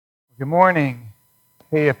Good morning.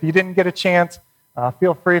 Hey, if you didn't get a chance,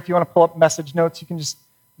 feel free, if you want to pull up message notes, you can just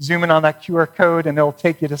zoom in on that QR code and it'll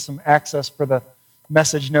take you to some access for the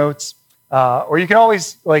message notes. Or you can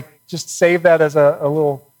always just save that as a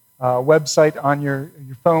little website on your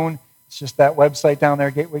phone. It's just that website down there,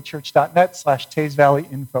 gatewaychurch.net/Taze Valley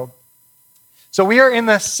info. So we are in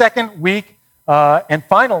the second week and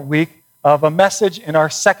final week of a message in our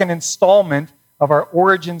second installment of our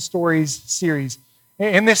Origin Stories series.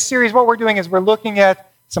 In this series, what we're doing is we're looking at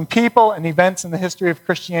some people and events in the history of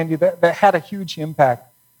Christianity that had a huge impact.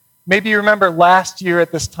 Maybe you remember last year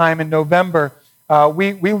at this time in November,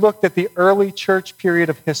 we looked at the early church period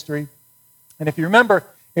of history. And if you remember,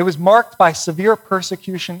 it was marked by severe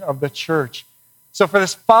persecution of the church. So for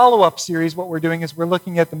this follow-up series, what we're doing is we're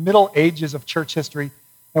looking at the Middle Ages of church history.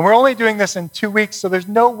 And we're only doing this in 2 weeks, so there's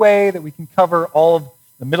no way that we can cover all of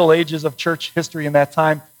the Middle Ages of church history in that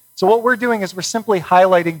time. So what we're doing is we're simply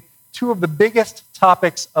highlighting two of the biggest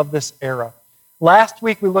topics of this era. Last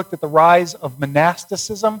week we looked at the rise of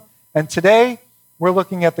monasticism, and today we're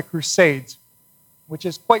looking at the Crusades, which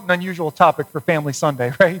is quite an unusual topic for Family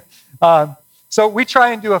Sunday, right? So we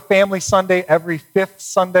try and do a Family Sunday every fifth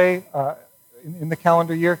Sunday in the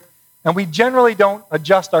calendar year, and we generally don't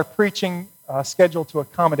adjust our preaching schedule to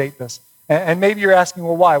accommodate this. And maybe you're asking,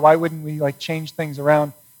 well, why? Why wouldn't we change things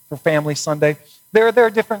around for Family Sunday? There are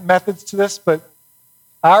different methods to this, but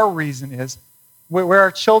our reason is where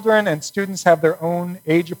our children and students have their own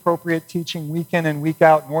age-appropriate teaching week in and week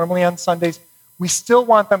out, normally on Sundays, we still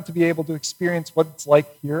want them to be able to experience what it's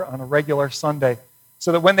like here on a regular Sunday,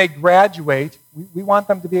 so that when they graduate, we want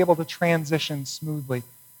them to be able to transition smoothly.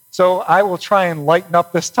 So I will try and lighten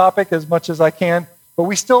up this topic as much as I can, but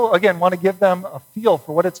we still, again, want to give them a feel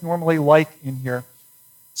for what it's normally like in here.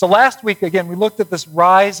 So last week, again, we looked at this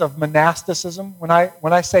rise of monasticism. When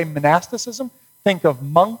I say monasticism, think of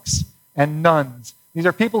monks and nuns. These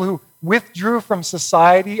are people who withdrew from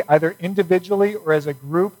society, either individually or as a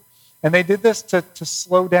group, and they did this to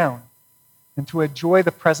slow down and to enjoy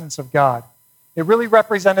the presence of God. It really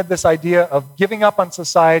represented this idea of giving up on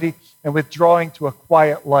society and withdrawing to a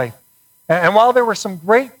quiet life. And while there were some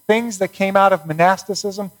great things that came out of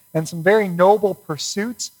monasticism and some very noble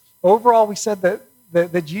pursuits, overall we said that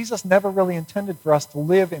Jesus never really intended for us to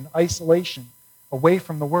live in isolation, away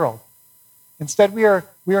from the world. Instead, we are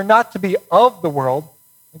not to be of the world,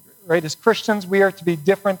 right? As Christians, we are to be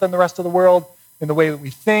different than the rest of the world in the way that we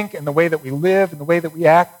think, in the way that we live, in the way that we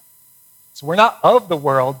act. So we're not of the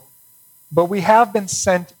world, but we have been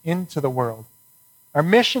sent into the world. Our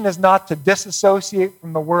mission is not to disassociate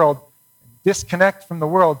from the world, disconnect from the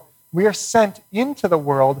world. We are sent into the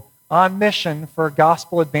world on mission for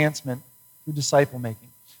gospel advancement through disciple making.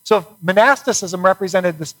 So if monasticism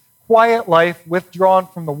represented this quiet life withdrawn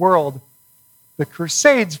from the world, the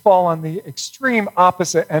Crusades fall on the extreme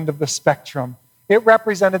opposite end of the spectrum. It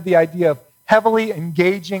represented the idea of heavily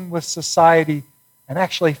engaging with society and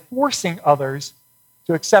actually forcing others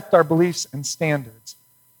to accept our beliefs and standards.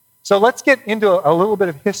 So let's get into a little bit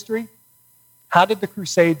of history. How did the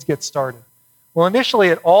Crusades get started? Well, initially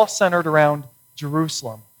it all centered around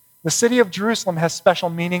Jerusalem. The city of Jerusalem has special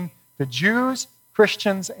meaning to Jews,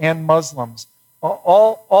 Christians, and Muslims.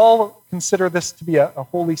 All consider this to be a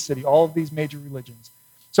holy city, all of these major religions.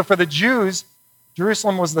 So for the Jews,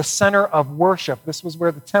 Jerusalem was the center of worship. This was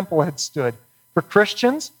where the temple had stood. For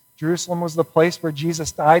Christians, Jerusalem was the place where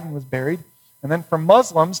Jesus died and was buried. And then for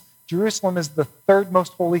Muslims, Jerusalem is the third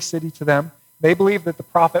most holy city to them. They believe that the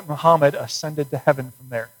prophet Muhammad ascended to heaven from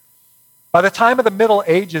there. By the time of the Middle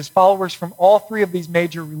Ages, followers from all three of these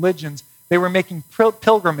major religions, they were making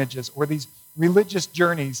pilgrimages or these religious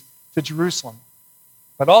journeys to Jerusalem.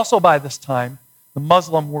 But also by this time, the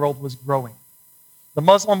Muslim world was growing. The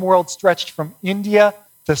Muslim world stretched from India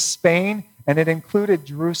to Spain, and it included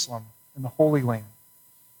Jerusalem and the Holy Land.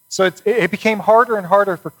 So it became harder and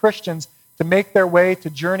harder for Christians to make their way to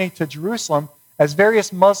journey to Jerusalem as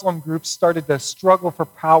various Muslim groups started to struggle for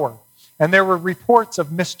power. And there were reports of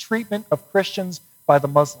mistreatment of Christians by the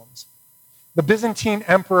Muslims. The Byzantine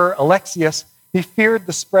Emperor Alexius, he feared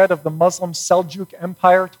the spread of the Muslim Seljuk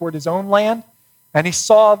Empire toward his own land, and he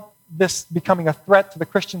saw this becoming a threat to the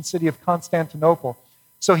Christian city of Constantinople.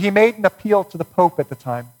 So he made an appeal to the Pope at the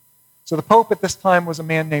time. So the Pope at this time was a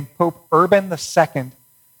man named Pope Urban II.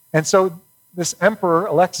 And so this Emperor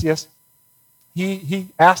Alexius, he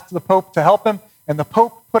asked the Pope to help him, and the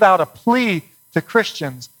Pope put out a plea to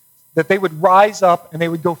Christians that they would rise up and they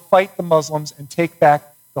would go fight the Muslims and take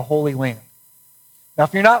back the Holy Land. Now,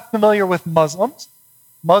 if you're not familiar with Muslims,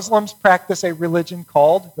 Muslims practice a religion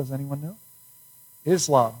called, does anyone know?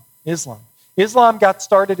 Islam. Islam got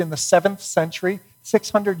started in the 7th century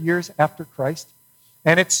 600 years after Christ.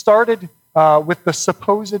 And it started with the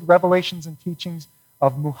supposed revelations and teachings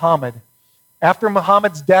of Muhammad. After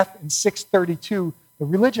Muhammad's death in 632, the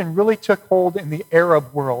religion really took hold in the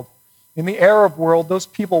Arab world. In the Arab world, those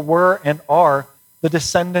people were and are the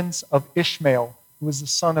descendants of Ishmael, who was the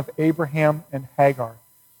son of Abraham and Hagar.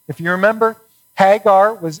 If you remember,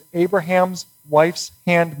 Hagar was Abraham's wife's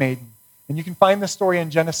handmaiden. And you can find the story in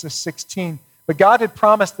Genesis 16. But God had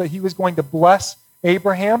promised that he was going to bless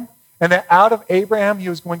Abraham, and that out of Abraham he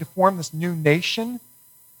was going to form this new nation.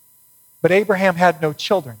 But Abraham had no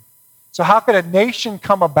children. So how could a nation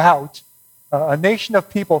come about, a nation of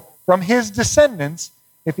people from his descendants,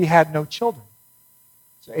 if he had no children?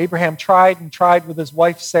 So Abraham tried and tried with his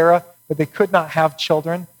wife Sarah, but they could not have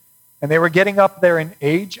children. And they were getting up there in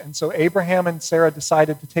age, and so Abraham and Sarah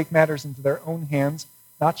decided to take matters into their own hands,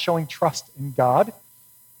 not showing trust in God.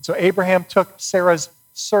 So Abraham took Sarah's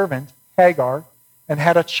servant, Hagar, and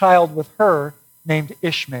had a child with her named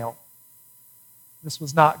Ishmael. This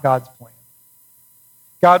was not God's plan.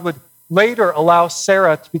 God would later allow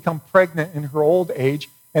Sarah to become pregnant in her old age,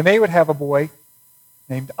 and they would have a boy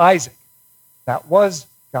named Isaac. That was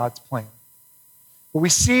God's plan. But we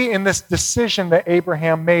see in this decision that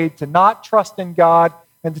Abraham made to not trust in God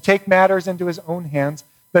and to take matters into his own hands,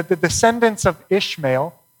 that the descendants of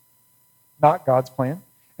Ishmael, not God's plan,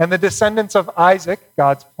 and the descendants of Isaac,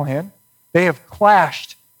 God's plan, they have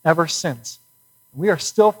clashed ever since. We are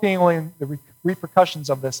still feeling the repercussions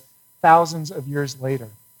of this thousands of years later.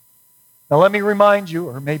 Now let me remind you,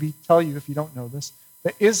 or maybe tell you if you don't know this,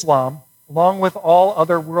 that Islam, along with all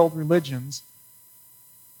other world religions,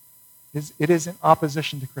 it is in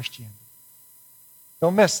opposition to Christianity.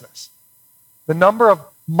 Don't miss this. The number of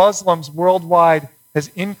Muslims worldwide has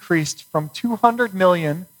increased from 200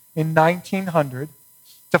 million in 1900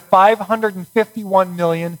 to 551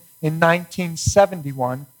 million in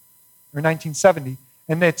 1970,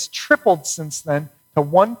 and it's tripled since then to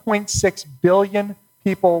 1.6 billion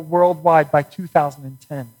people worldwide by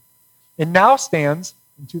 2010. It now stands,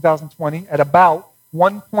 in 2020, at about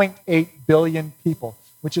 1.8 billion people,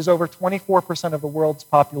 which is over 24% of the world's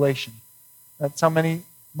population. That's how many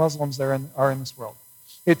Muslims there are in this world.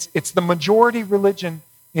 It's the majority religion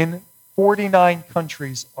in 49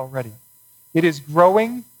 countries already. It is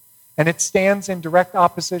growing, and it stands in direct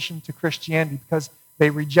opposition to Christianity because they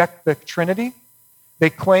reject the Trinity. They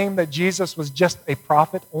claim that Jesus was just a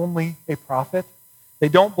prophet, only a prophet. They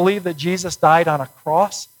don't believe that Jesus died on a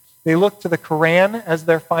cross. They look to the Quran as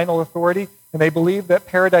their final authority, and they believe that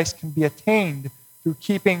paradise can be attained through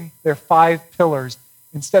keeping their 5 pillars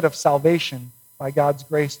instead of salvation by God's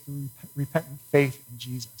grace through repentant faith in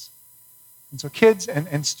Jesus. And so kids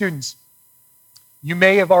and students, you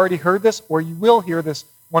may have already heard this, or you will hear this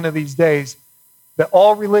one of these days, that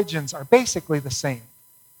all religions are basically the same.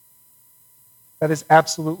 That is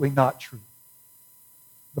absolutely not true.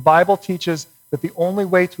 The Bible teaches that the only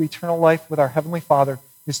way to eternal life with our Heavenly Father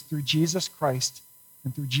is through Jesus Christ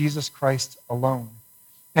and through Jesus Christ alone.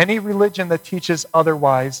 Any religion that teaches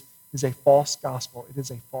otherwise is a false gospel. It is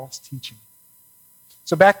a false teaching.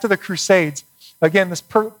 So back to the Crusades. Again, this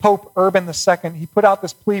Pope Urban II, he put out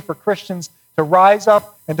this plea for Christians to rise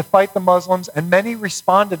up and to fight the Muslims, and many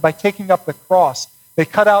responded by taking up the cross. They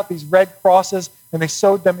cut out these red crosses and they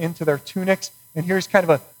sewed them into their tunics. And here's kind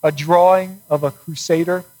of a drawing of a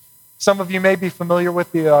crusader. Some of you may be familiar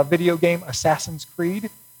with the video game Assassin's Creed.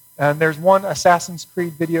 And there's one Assassin's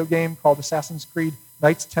Creed video game called Assassin's Creed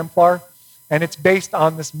Knights Templar. And it's based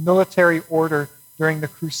on this military order during the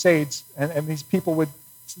Crusades. And these people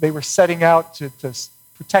they were setting out to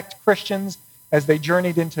protect Christians as they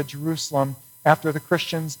journeyed into Jerusalem after the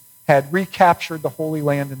Christians had recaptured the Holy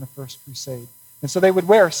Land in the First Crusade. And so they would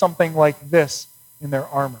wear something like this in their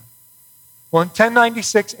armor. Well, in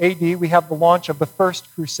 1096 AD, we have the launch of the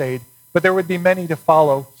First Crusade, but there would be many to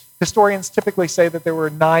follow. Historians typically say that there were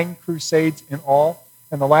 9 crusades in all,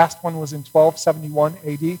 and the last one was in 1271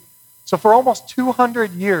 AD. So for almost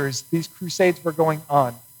 200 years, these crusades were going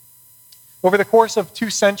on. Over the course of 2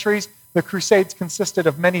 centuries, the crusades consisted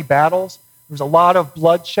of many battles. There was a lot of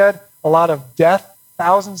bloodshed, a lot of death.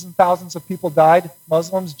 Thousands and thousands of people died,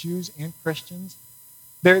 Muslims, Jews, and Christians.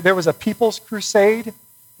 There was a people's crusade,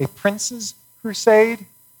 a prince's crusade.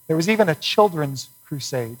 There was even a children's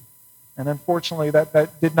crusade. And unfortunately,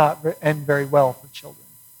 that did not end very well for children.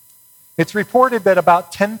 It's reported that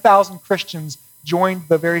about 10,000 Christians joined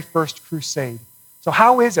the very first crusade. So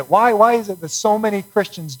how is it? Why is it that so many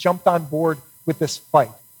Christians jumped on board with this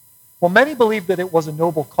fight? Well, many believe that it was a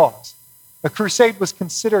noble cause. The crusade was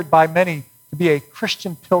considered by many to be a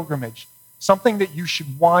Christian pilgrimage, something that you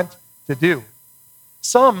should want to do.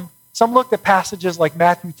 Some Some looked at passages like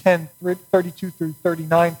Matthew 10, 32 through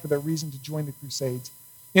 39 for their reason to join the Crusades.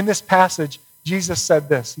 In this passage, Jesus said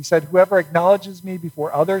this. He said, "Whoever acknowledges me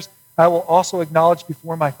before others, I will also acknowledge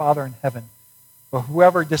before my Father in heaven. But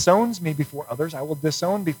whoever disowns me before others, I will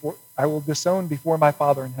disown before my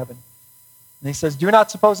Father in heaven." And he says, "Do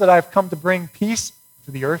not suppose that I have come to bring peace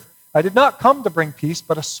to the earth. I did not come to bring peace,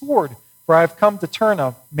 but a sword. For I have come to turn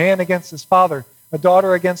a man against his father, a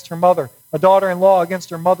daughter against her mother, a daughter-in-law against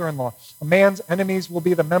her mother-in-law. A man's enemies will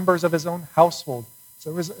be the members of his own household."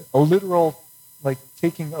 So it was a literal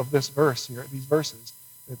taking of this verse here, these verses,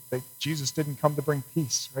 that Jesus didn't come to bring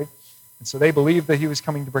peace, right? And so they believed that he was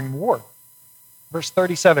coming to bring war. Verse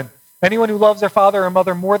 37, "Anyone who loves their father or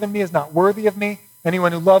mother more than me is not worthy of me.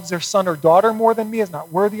 Anyone who loves their son or daughter more than me is not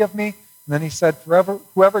worthy of me." And then he said,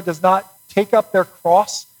 "Whoever does not take up their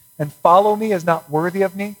cross and follow me is not worthy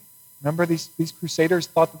of me." Remember, these crusaders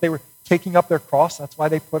thought that they were taking up their cross. That's why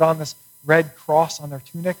they put on this red cross on their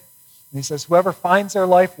tunic. And he says, "Whoever finds their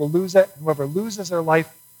life will lose it, and whoever loses their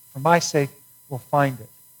life for my sake will find it."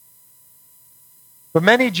 But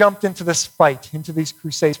many jumped into this fight, into these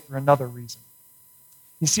crusades, for another reason.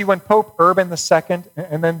 You see, when Pope Urban II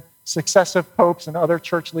and then successive popes and other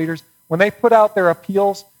church leaders, when they put out their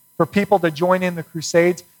appeals for people to join in the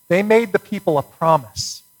crusades, they made the people a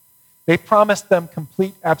promise. They promised them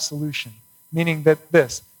complete absolution, meaning that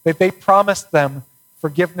they promised them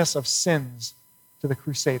forgiveness of sins to the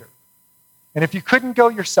crusader. And if you couldn't go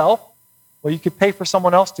yourself, well, you could pay for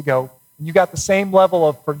someone else to go, and you got the same level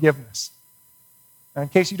of forgiveness. Now, in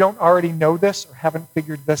case you don't already know this or haven't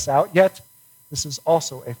figured this out yet, this is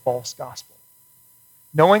also a false gospel.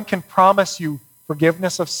 No one can promise you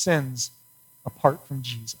forgiveness of sins apart from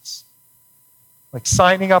Jesus. Like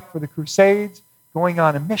signing up for the Crusades, going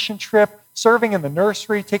on a mission trip, serving in the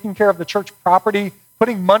nursery, taking care of the church property,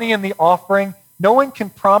 putting money in the offering. No one can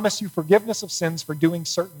promise you forgiveness of sins for doing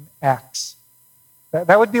certain acts.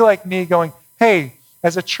 That would be like me going, "Hey,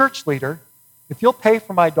 as a church leader, if you'll pay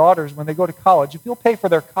for my daughters when they go to college, if you'll pay for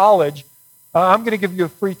their college, I'm going to give you a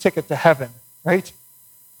free ticket to heaven," right?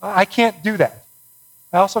 I can't do that.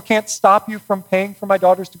 I also can't stop you from paying for my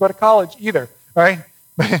daughters to go to college either, right?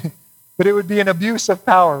 But it would be an abuse of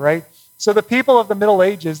power, right? So the people of the Middle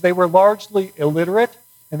Ages, they were largely illiterate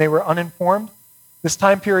and they were uninformed. This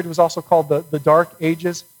time period was also called the Dark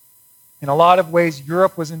Ages. In a lot of ways,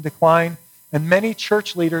 Europe was in decline, and many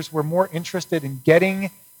church leaders were more interested in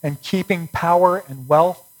getting and keeping power and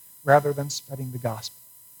wealth rather than spreading the gospel.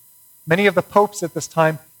 Many of the popes at this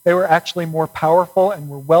time, they were actually more powerful and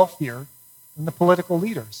were wealthier than the political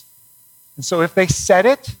leaders. And so if they said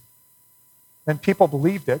it, then people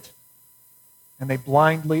believed it, and they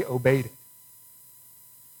blindly obeyed it.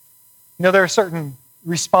 You know, there are certain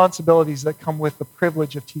responsibilities that come with the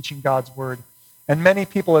privilege of teaching God's word, and many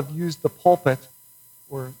people have used the pulpit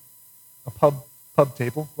or a pub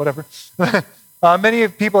table, whatever. Many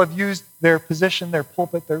people have used their position, their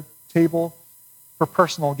pulpit, their table for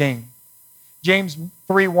personal gain. James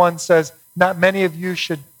 3:1 says, "Not many of you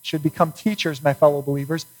should become teachers, my fellow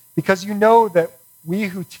believers, because you know that we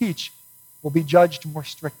who teach will be judged more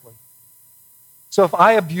strictly." So if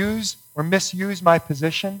I abuse or misuse my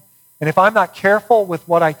position, and if I'm not careful with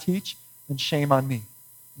what I teach, then shame on me,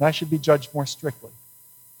 and I should be judged more strictly.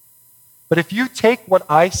 But if you take what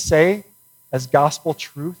I say as gospel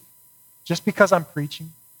truth, just because I'm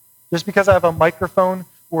preaching, just because I have a microphone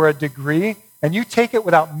or a degree, and you take it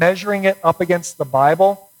without measuring it up against the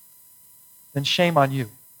Bible, then shame on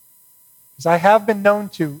you. Because I have been known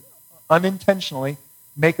to unintentionally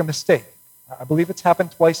make a mistake. I believe it's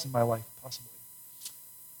happened twice in my life, possibly.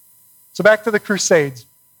 So back to the Crusades.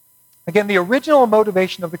 Again, the original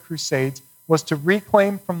motivation of the Crusades was to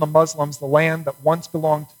reclaim from the Muslims the land that once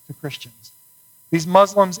belonged to Christians. These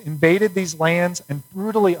Muslims invaded these lands and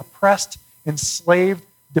brutally oppressed, enslaved,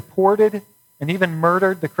 deported, and even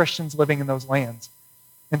murdered the Christians living in those lands.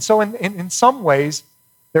 And so in some ways,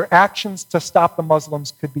 their actions to stop the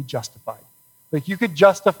Muslims could be justified. Like you could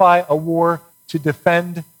justify a war to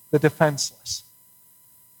defend the defenseless.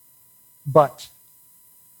 But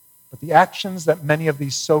the actions that many of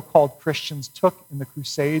these so-called Christians took in the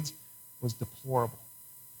Crusades was deplorable.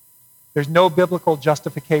 There's no biblical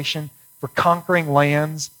justification for conquering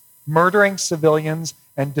lands, murdering civilians,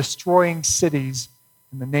 and destroying cities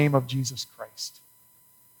in the name of Jesus Christ.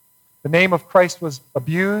 The name of Christ was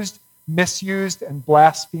abused, misused, and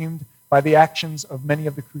blasphemed by the actions of many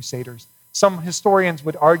of the Crusaders. Some historians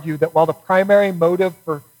would argue that while the primary motive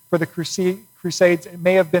for the Crusades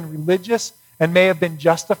may have been religious and may have been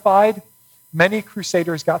justified, many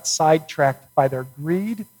Crusaders got sidetracked by their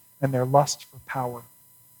greed and their lust for power.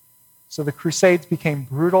 So the Crusades became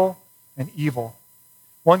brutal and evil.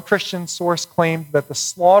 One Christian source claimed that the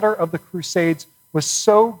slaughter of the Crusades was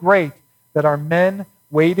so great that our men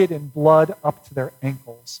waded in blood up to their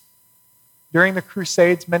ankles. During the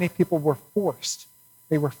Crusades, many people were forced.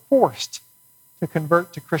 They were forced to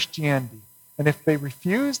convert to Christianity. And if they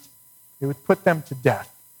refused, they would put them to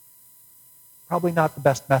death. Probably not the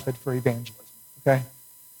best method for evangelism, okay?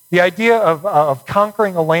 The idea of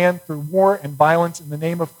conquering a land through war and violence in the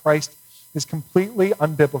name of Christ is completely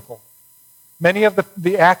unbiblical. Many of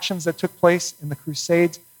the actions that took place in the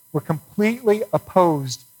Crusades were completely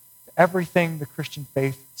opposed to everything the Christian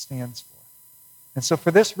faith stands for. And so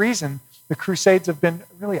for this reason, the Crusades have been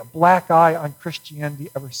really a black eye on Christianity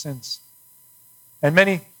ever since. And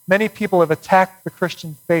many people have attacked the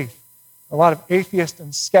Christian faith. A lot of atheists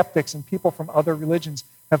and skeptics and people from other religions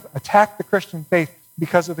have attacked the Christian faith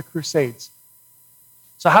because of the Crusades.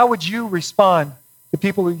 So how would you respond to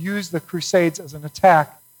people who use the Crusades as an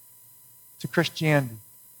attack to Christianity,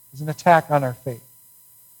 as an attack on our faith?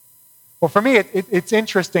 Well, for me, it's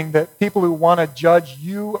interesting that people who want to judge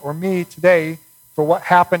you or me today for what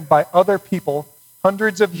happened by other people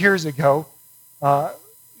hundreds of years ago,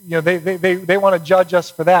 they want to judge us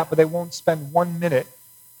for that, but they won't spend 1 minute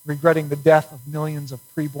regretting the death of millions of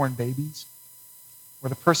preborn babies, or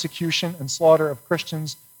the persecution and slaughter of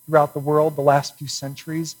Christians throughout the world the last few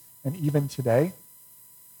centuries and even today.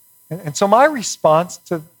 And so my response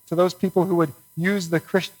to those people who would use the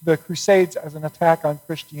Crusades as an attack on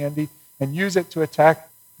Christianity and use it to attack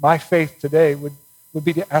my faith today would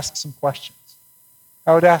be to ask some questions.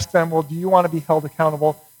 I would ask them, well, do you want to be held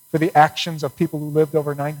accountable for the actions of people who lived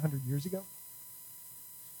over 900 years ago?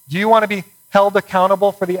 Do you want to be held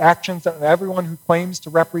accountable for the actions of everyone who claims to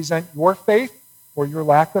represent your faith or your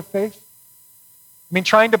lack of faith? I mean,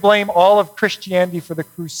 trying to blame all of Christianity for the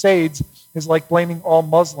Crusades is like blaming all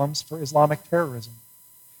Muslims for Islamic terrorism.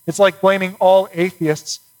 It's like blaming all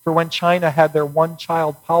atheists for when China had their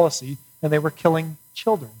one-child policy and they were killing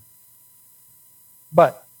children.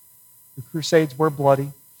 But the Crusades were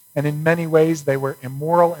bloody, and in many ways they were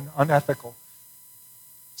immoral and unethical.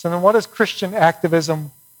 So then what does Christian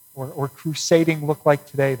activism or crusading look like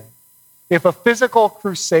today then? If a physical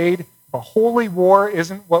crusade, a holy war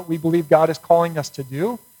isn't what we believe God is calling us to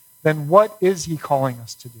do, then what is he calling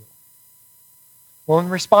us to do? Well, in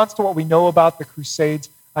response to what we know about the Crusades,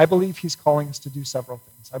 I believe he's calling us to do several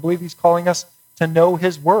things. I believe he's calling us to know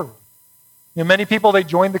his word. Many people, they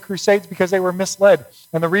joined the Crusades because they were misled.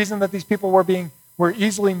 And the reason that these people were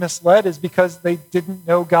easily misled is because they didn't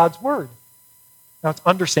know God's word. Now, it's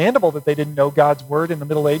understandable that they didn't know God's word in the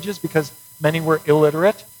Middle Ages because many were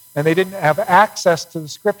illiterate and they didn't have access to the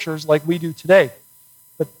scriptures like we do today.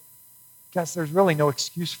 But guys, there's really no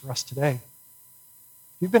excuse for us today. If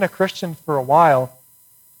you've been a Christian for a while,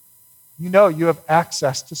 you know you have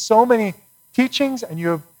access to so many teachings and you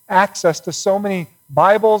have access to so many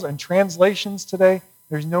Bibles and translations today.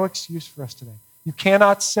 There's no excuse for us today. You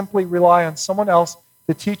cannot simply rely on someone else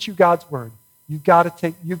to teach you God's word. You've got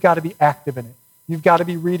to be active in it. You've got to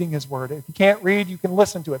be reading his word. If you can't read, you can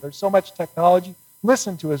listen to it. There's so much technology.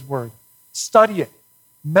 Listen to his word. Study it.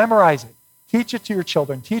 Memorize it. Teach it to your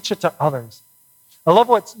children. Teach it to others. I love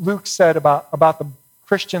what Luke said about the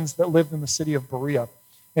Christians that lived in the city of Berea.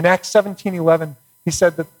 In Acts 17:11, he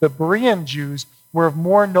said that the Berean Jews were of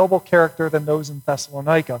more noble character than those in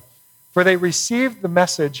Thessalonica, for they received the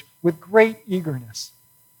message with great eagerness.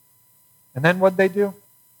 And then what did they do?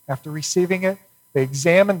 After receiving it, they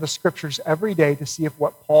examined the scriptures every day to see if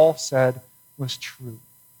what Paul said was true.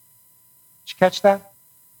 Did you catch that?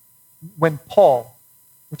 When Paul,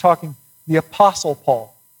 we're talking the Apostle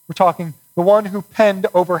Paul, we're talking the one who penned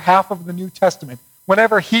over half of the New Testament,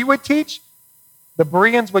 whenever he would teach, the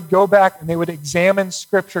Bereans would go back and they would examine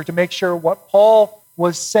Scripture to make sure what Paul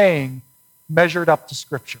was saying measured up to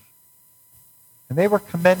Scripture. And they were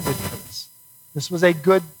commended for this. This was a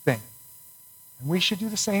good thing. And we should do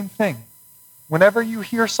the same thing. Whenever you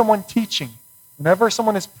hear someone teaching, whenever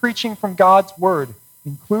someone is preaching from God's Word,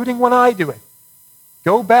 including when I do it,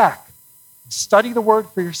 go back and study the Word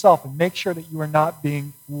for yourself and make sure that you are not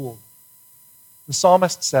being fooled. The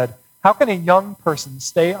psalmist said, "How can a young person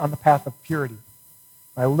stay on the path of purity?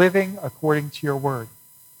 By living according to your word."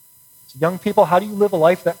 So young people, how do you live a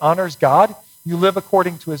life that honors God? You live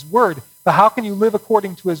according to his word. But how can you live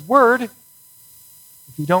according to his word if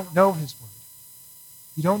you don't know his word?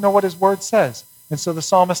 You don't know what his word says. And so the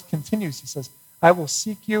psalmist continues. He says, I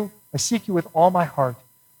seek you with all my heart.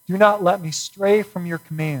 Do not let me stray from your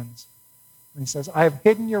commands. And he says, I have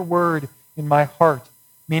hidden your word in my heart,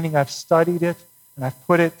 meaning I've studied it and I've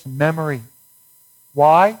put it to memory.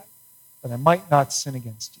 Why? That I might not sin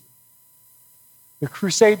against you. The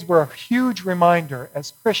Crusades were a huge reminder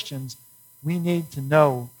as Christians, we need to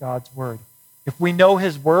know God's word. If we know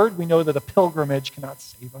his word, we know that a pilgrimage cannot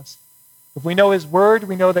save us. If we know his word,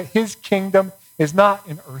 we know that his kingdom is not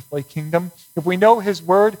an earthly kingdom. If we know his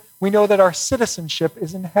word, we know that our citizenship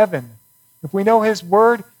is in heaven. If we know his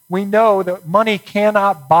word, we know that money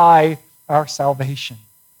cannot buy our salvation.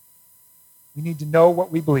 We need to know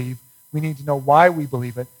what we believe. We need to know why we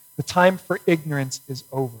believe it. The time for ignorance is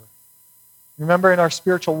over. Remember in our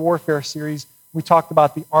spiritual warfare series, we talked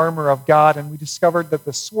about the armor of God, and we discovered that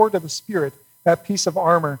the sword of the Spirit, that piece of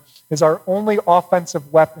armor, is our only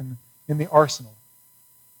offensive weapon in the arsenal.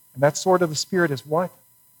 And that sword of the Spirit is what?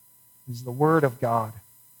 It is the Word of God.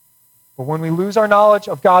 But when we lose our knowledge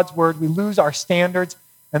of God's Word, we lose our standards,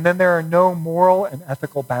 and then there are no moral and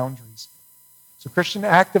ethical boundaries. So Christian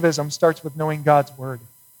activism starts with knowing God's Word.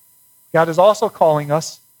 God is also calling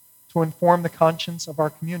us to inform the conscience of our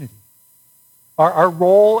community. Our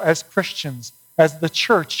role as Christians, as the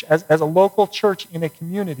church, as a local church in a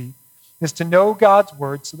community, is to know God's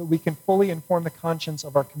Word so that we can fully inform the conscience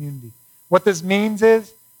of our community. What this means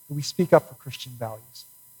is that we speak up for Christian values.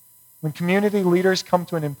 When community leaders come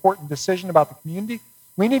to an important decision about the community,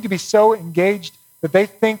 we need to be so engaged that they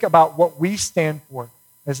think about what we stand for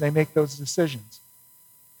as they make those decisions.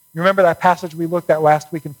 You remember that passage we looked at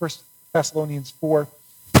last week in 1 Thessalonians 4?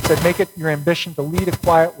 It said, make it your ambition to lead a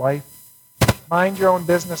quiet life, mind your own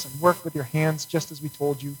business, and work with your hands, just as we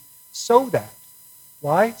told you, so that.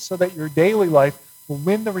 Why? So that your daily life will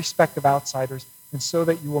win the respect of outsiders, and so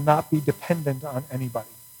that you will not be dependent on anybody.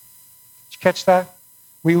 Did you catch that?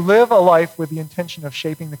 We live a life with the intention of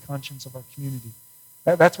shaping the conscience of our community.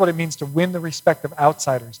 That's what it means to win the respect of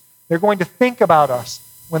outsiders. They're going to think about us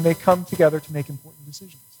when they come together to make important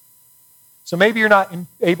decisions. So maybe you're not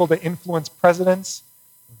able to influence presidents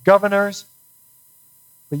or governors,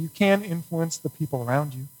 but you can influence the people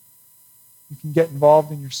around you. You can get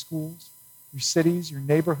involved in your schools, your cities, your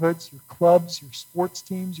neighborhoods, your clubs, your sports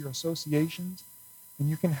teams, your associations, and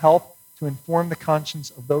you can help to inform the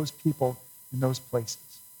conscience of those people in those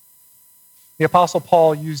places. The Apostle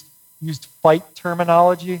Paul used fight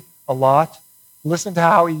terminology a lot. Listen to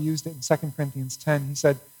how he used it in 2 Corinthians 10. He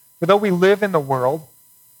said, for though we live in the world,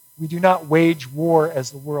 we do not wage war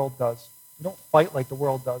as the world does. We don't fight like the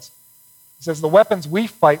world does. He says the weapons we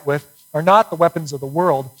fight with are not the weapons of the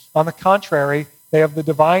world. On the contrary, they have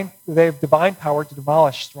divine power to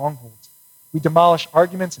demolish strongholds. We demolish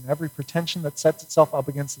arguments and every pretension that sets itself up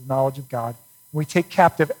against the knowledge of God. And we take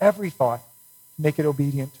captive every thought to make it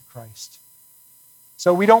obedient to Christ.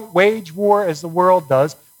 So we don't wage war as the world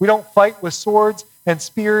does. We don't fight with swords and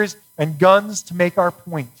spears and guns to make our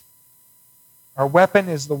point. Our weapon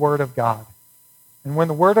is the Word of God. And when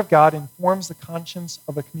the Word of God informs the conscience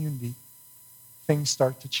of a community, things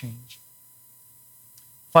start to change.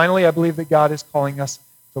 Finally, I believe that God is calling us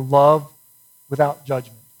to love without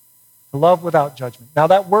judgment. To love without judgment. Now,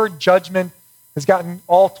 that word judgment has gotten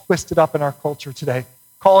all twisted up in our culture today.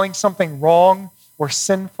 Calling something wrong or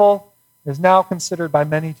sinful is now considered by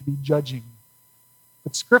many to be judging.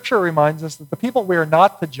 But Scripture reminds us that the people we are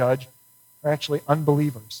not to judge are actually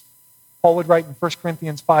unbelievers. Paul would write in 1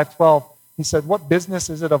 Corinthians 5:12, he said, what business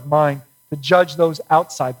is it of mine to judge those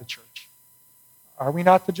outside the church? Are we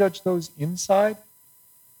not to judge those inside?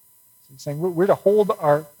 So he's saying we're to hold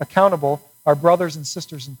accountable our brothers and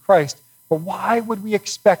sisters in Christ, but why would we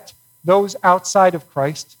expect those outside of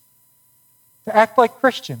Christ to act like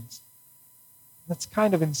Christians? That's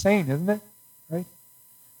kind of insane, isn't it? Right?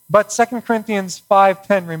 But 2 Corinthians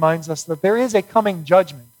 5:10 reminds us that there is a coming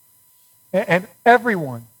judgment, and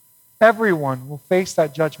everyone will face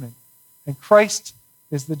that judgment, and Christ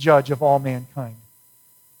is the judge of all mankind.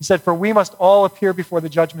 He said, for we must all appear before the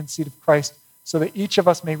judgment seat of Christ so that each of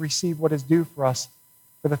us may receive what is due for us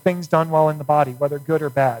for the things done while in the body, whether good or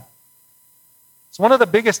bad. So one of the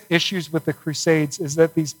biggest issues with the Crusades is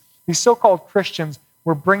that these so-called Christians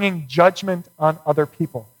were bringing judgment on other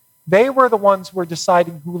people. They were the ones who were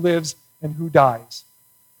deciding who lives and who dies,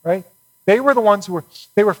 right? They were the ones who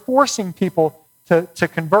were forcing people to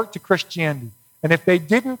convert to Christianity. And if they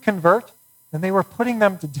didn't convert, then they were putting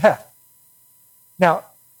them to death. Now,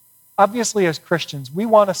 obviously as Christians, we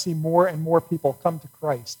want to see more and more people come to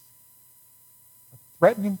Christ. But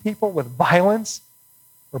threatening people with violence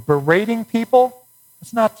or berating people,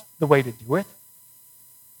 that's not the way to do it.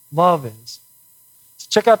 Love is. So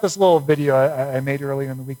check out this little video I made earlier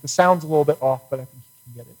in the week. The sound's a little bit off, but I think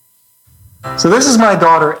you can get it. So this is my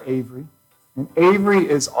daughter, Avery. And Avery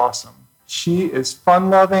is awesome. She is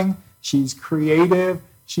fun-loving. She's creative.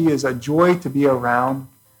 She is a joy to be around.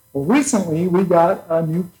 Well, recently, we got a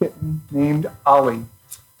new kitten named Ollie.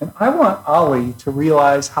 And I want Ollie to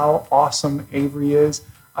realize how awesome Avery is.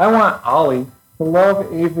 I want Ollie to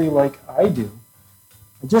love Avery like I do.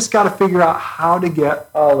 I just got to figure out how to get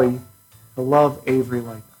Ollie to love Avery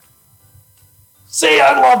like that. Say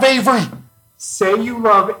I love Avery. Say you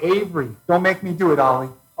love Avery. Don't make me do it, Ollie.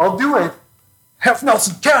 I'll do it. Half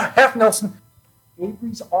Nelson. Yeah, half Nelson.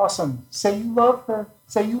 Avery's awesome. Say you love her.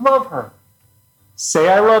 Say you love her. Say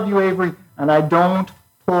I love you, Avery, and I don't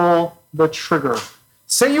pull the trigger.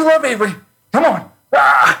 Say you love Avery. Come on.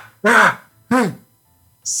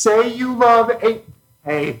 Say you love Avery.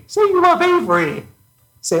 Hey, say you love Avery.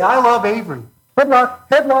 Say I love Avery. Headlock,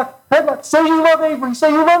 headlock, headlock. Say you love Avery.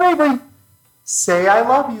 Say you love Avery. Say I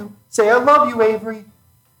love you. Say I love you, Avery.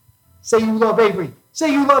 Say you love Avery.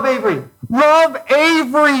 Say you love Avery. Love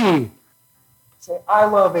Avery. Say I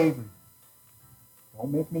love Avery.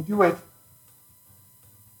 Don't make me do it.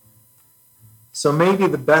 So maybe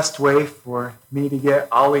the best way for me to get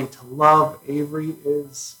Ollie to love Avery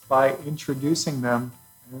is by introducing them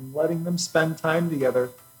and letting them spend time together.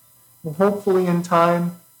 And hopefully in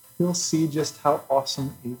time, he'll see just how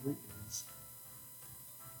awesome Avery is.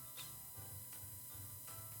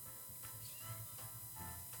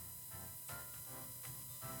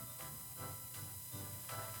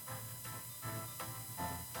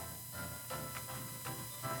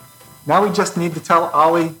 Now we just need to tell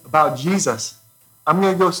Ollie about Jesus. I'm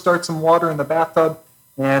going to go start some water in the bathtub,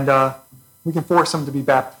 and we can force him to be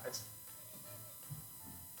baptized.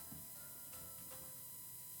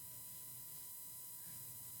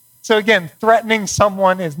 So again, threatening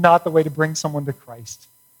someone is not the way to bring someone to Christ.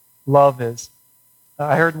 Love is.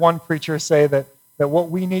 I heard one preacher say that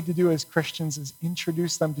what we need to do as Christians is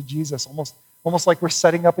introduce them to Jesus, almost like we're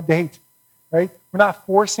setting up a date, right? We're not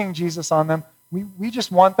forcing Jesus on them. We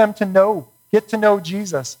just want them to get to know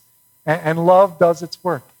Jesus. And love does its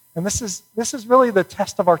work. And this is really the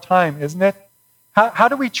test of our time, isn't it? How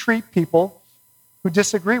do we treat people who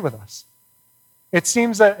disagree with us? It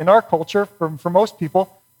seems that in our culture, for most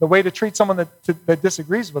people, the way to treat someone that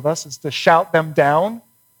disagrees with us is to shout them down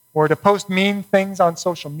or to post mean things on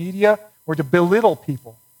social media or to belittle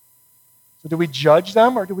people. So do we judge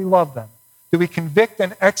them or do we love them? Do we convict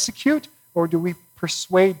and execute or do we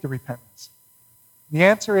persuade to repentance? The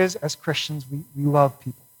answer is, as Christians, we love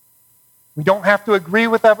people. We don't have to agree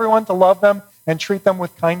with everyone to love them and treat them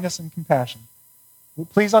with kindness and compassion.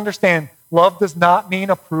 Please understand, love does not mean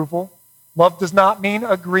approval. Love does not mean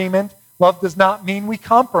agreement. Love does not mean we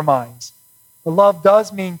compromise. But love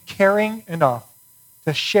does mean caring enough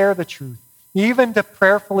to share the truth, even to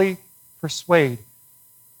prayerfully persuade.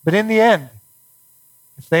 But in the end,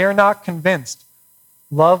 if they are not convinced,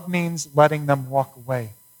 love means letting them walk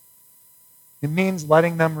away. It means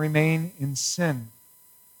letting them remain in sin.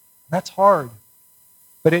 That's hard.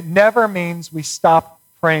 But it never means we stop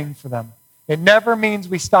praying for them. It never means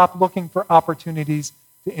we stop looking for opportunities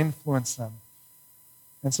to influence them.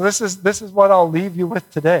 And so this is what I'll leave you with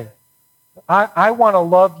today. I want to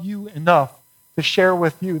love you enough to share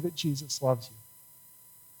with you that Jesus loves you.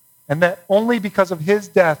 And that only because of his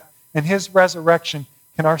death and his resurrection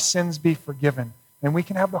can our sins be forgiven. And we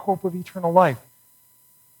can have the hope of eternal life.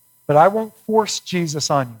 But I won't force Jesus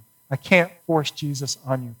on you. I can't force Jesus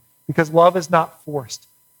on you. Because love is not forced.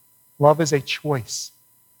 Love is a choice.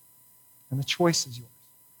 And the choice is yours.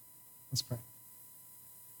 Let's pray.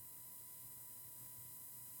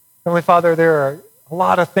 Heavenly Father, there are a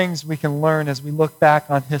lot of things we can learn as we look back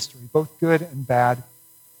on history, both good and bad.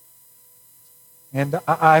 And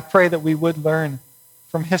I pray that we would learn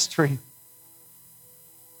from history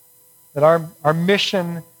that our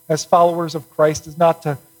mission as followers of Christ is not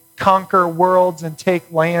to conquer worlds and take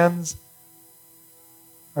lands.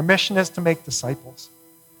 Our mission is to make disciples.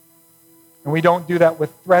 And we don't do that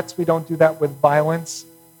with threats. We don't do that with violence.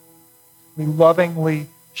 We lovingly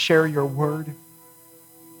share your word.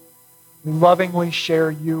 We lovingly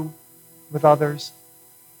share you with others.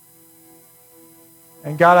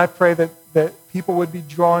 And God, I pray that people would be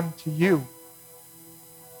drawn to you,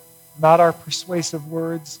 not our persuasive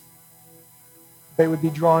words. They would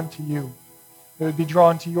be drawn to you. They would be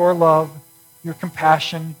drawn to your love, your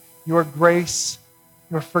compassion, your grace,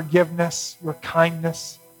 your forgiveness, your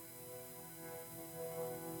kindness.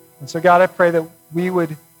 And so, God, I pray that we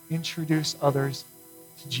would introduce others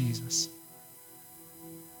to Jesus.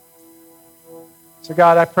 So,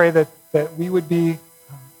 God, I pray that we would be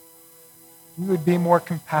more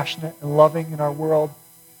compassionate and loving in our world.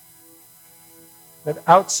 That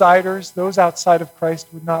outsiders, those outside of Christ,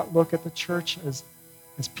 would not look at the church as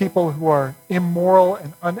people who are immoral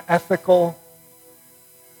and unethical.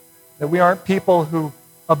 That we aren't people who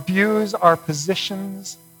abuse our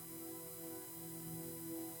positions.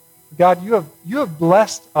 God, you have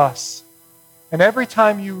blessed us. And every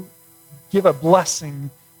time you give a blessing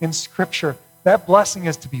in Scripture, that blessing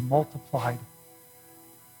is to be multiplied.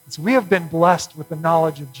 And so we have been blessed with the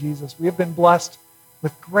knowledge of Jesus. We have been blessed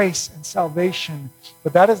with grace and salvation.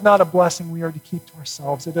 But that is not a blessing we are to keep to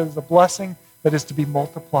ourselves. It is a blessing that is to be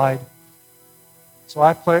multiplied. So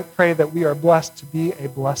I pray that we are blessed to be a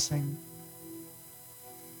blessing.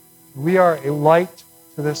 We are a light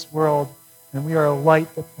to this world, and we are a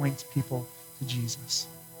light that points people to Jesus.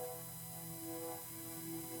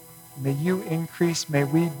 May you increase, may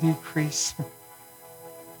we decrease.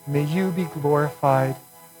 May you be glorified,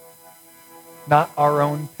 not our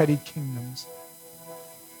own petty kingdoms.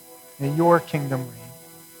 May your kingdom reign.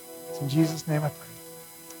 It's in Jesus' name I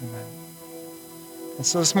pray. Amen. And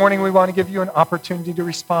so this morning we want to give you an opportunity to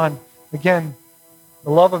respond. Again, the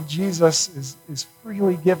love of Jesus is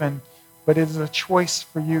freely given, but it is a choice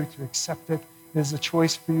for you to accept it. It is a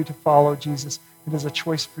choice for you to follow Jesus. It is a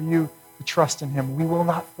choice for you to trust in him. We will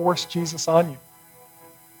not force Jesus on you.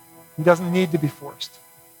 He doesn't need to be forced.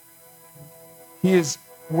 He is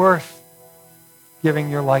worth giving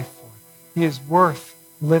your life for. He is worth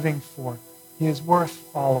living for. He is worth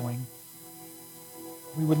following.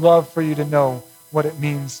 We would love for you to know what it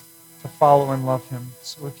means to follow and love him.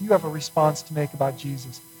 So if you have a response to make about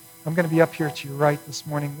Jesus, I'm going to be up here to your right this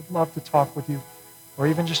morning. We'd love to talk with you or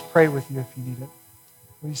even just pray with you if you need it.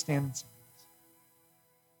 Will you stand and sing?